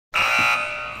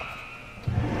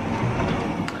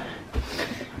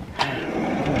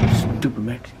Stupid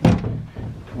Mexican.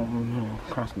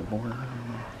 Crossing the border.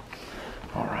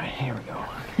 Alright, here we go.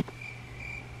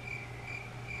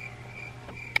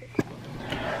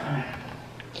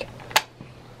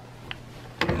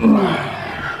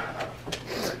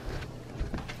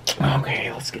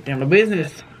 Okay, let's get down to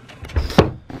business.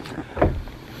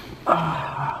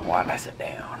 Why did I sit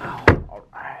down?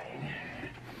 Alright.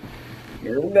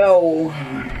 Here we go.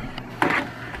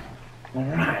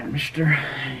 Alright, mister.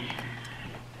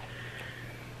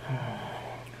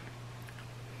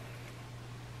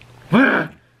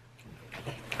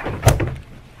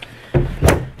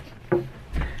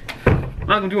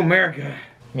 Welcome to America.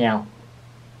 Meow.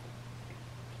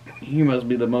 You must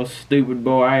be the most stupid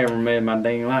boy I ever met in my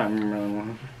dang life.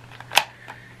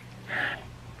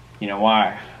 You know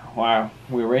why? Why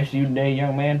we arrested you today,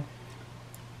 young man?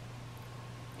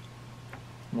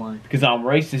 Why? Because I'm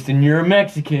racist and you're a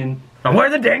Mexican. Now where are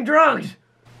the dang drugs?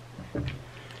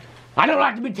 I don't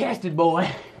like to be tested,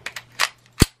 boy.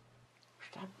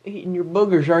 Stop eating your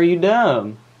boogers, are you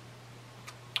dumb?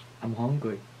 I'm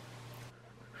hungry.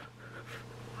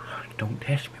 Don't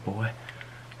test me, boy.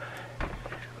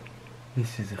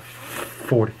 This is a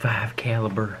 45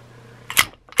 caliber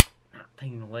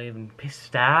 1911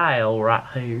 pistol right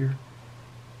here.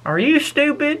 Are you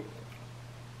stupid?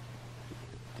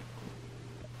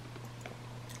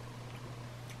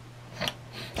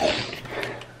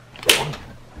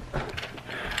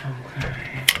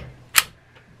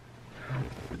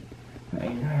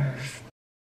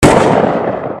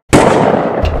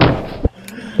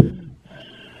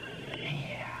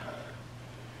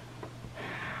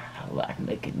 I like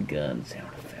making gun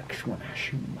sound effects when I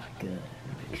shoot my gun.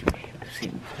 It makes me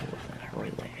seem cooler than I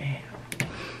really am.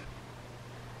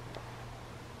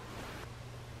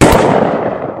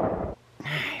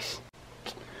 Nice.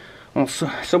 Well,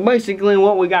 so basically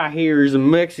what we got here is a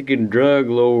Mexican drug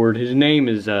lord. His name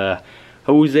is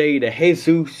Jose de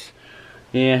Jesus.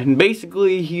 And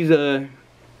basically he's been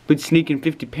sneaking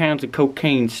 50 pounds of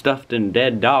cocaine stuffed in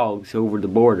dead dogs over the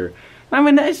border. I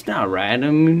mean, that's not right.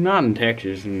 I mean, not in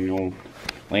Texas, you know,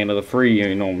 land of the free,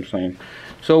 you know what I'm saying.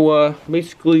 So,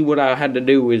 basically what I had to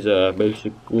do is,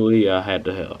 basically I had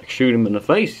to shoot him in the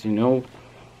face, you know.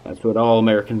 That's what all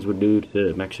Americans would do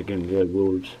to Mexican drug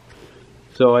lords.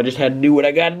 So I just had to do what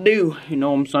I got to do, you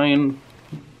know what I'm saying.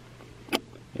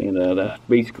 And, that's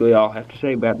basically all I have to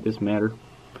say about this matter.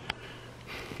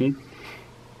 Okay.